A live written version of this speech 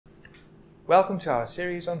Welcome to our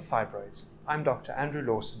series on fibroids. I'm Dr.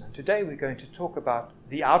 Lawson, and today we're going to talk about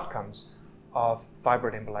the outcomes of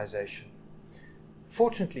fibroid embolization.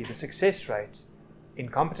 Fortunately, the success rate in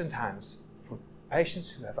competent hands for patients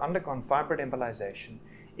who have undergone fibroid embolization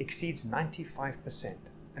exceeds 95%.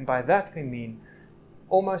 And by that we mean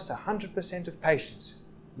almost 100% of patients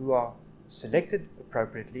who are selected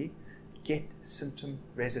appropriately get symptom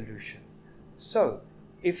resolution. So,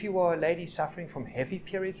 if you are a lady suffering from heavy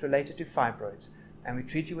periods related to fibroids and we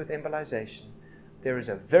treat you with embolization, there is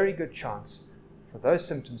a very good chance for those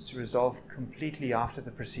symptoms to resolve completely after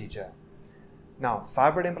the procedure. Now,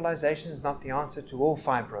 fibroid embolization is not the answer to all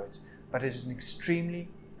fibroids, but it is an extremely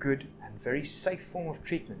good and very safe form of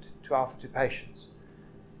treatment to offer to patients.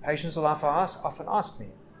 Patients will often ask me,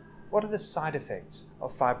 what are the side effects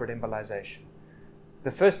of fibroid embolization? The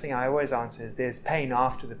first thing I always answer is there's pain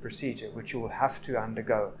after the procedure, which you will have to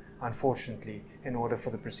undergo, unfortunately, in order for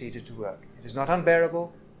the procedure to work. It is not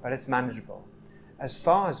unbearable, but it's manageable. As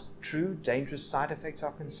far as true dangerous side effects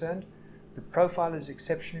are concerned, the profile is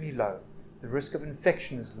exceptionally low. The risk of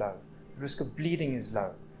infection is low. The risk of bleeding is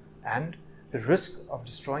low. And the risk of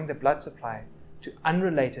destroying the blood supply to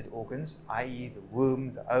unrelated organs, i.e. the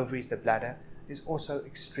womb, the ovaries, the bladder, is also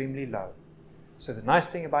extremely low. So the nice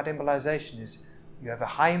thing about embolization is you have a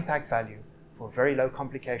high impact value for a very low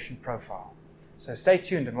complication profile. So stay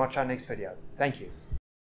tuned and watch our next video. Thank you.